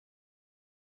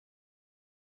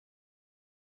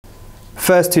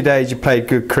First 2 days you played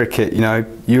good cricket, you know,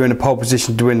 you were in a pole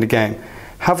position to win the game.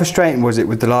 How frustrating was it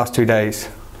with the last 2 days?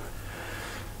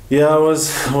 Yeah, it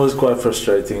was quite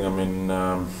frustrating. I mean,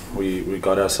 we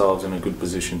got ourselves in a good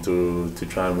position to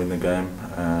try and win the game.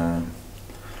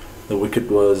 The wicket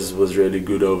was really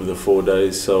good over the 4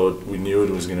 days, so we knew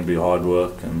it was going to be hard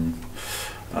work, and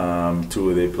 2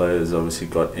 of their players obviously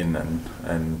got in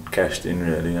and cashed in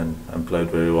really and played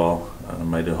very well,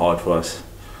 made it hard for us.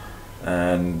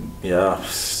 And yeah,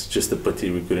 it's just a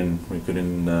pity we couldn't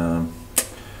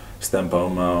stamp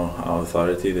home our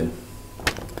authority there.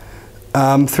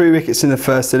 3 wickets in the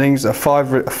first innings, a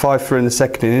five through in the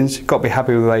second innings. You've got to be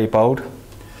happy with the way you bowled.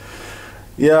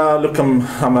 Yeah, look, I'm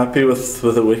happy with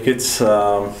the wickets.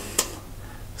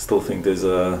 Still think there's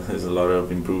a lot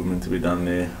of improvement to be done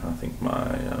there. I think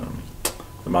the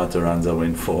amount of runs I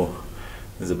went for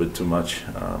is a bit too much.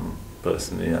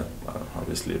 Personally, I'm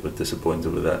obviously a bit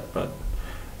disappointed with that, but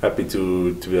happy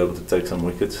to be able to take some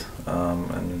wickets,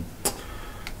 and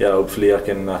yeah, hopefully I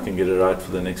can get it right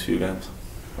for the next few games.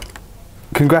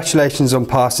 Congratulations on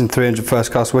passing 300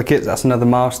 first class wickets. That's another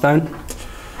milestone.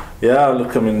 Yeah,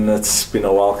 look, I mean, it's been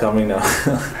a while coming now.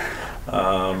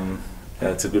 Yeah,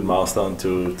 it's a good milestone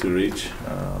to reach.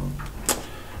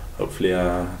 Hopefully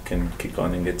I can kick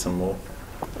on and get some more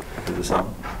for the summer.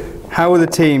 How will the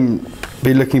team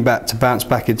be looking back to bounce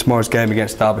back in tomorrow's game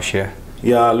against Derbyshire?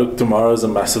 Yeah, look, tomorrow's a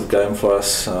massive game for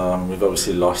us. We've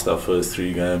obviously lost our first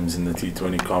 3 games in the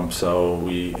T20 comp, so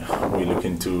we're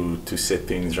looking to set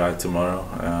things right tomorrow.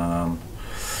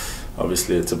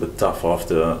 Obviously, it's a bit tough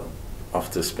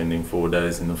after spending 4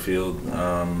 days in the field,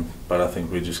 but I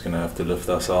think we're just going to have to lift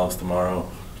ourselves tomorrow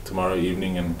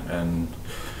evening and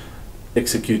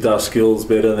execute our skills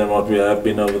better than what we have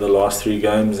been over the last 3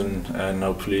 games, and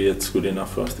hopefully it's good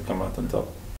enough for us to come out on top.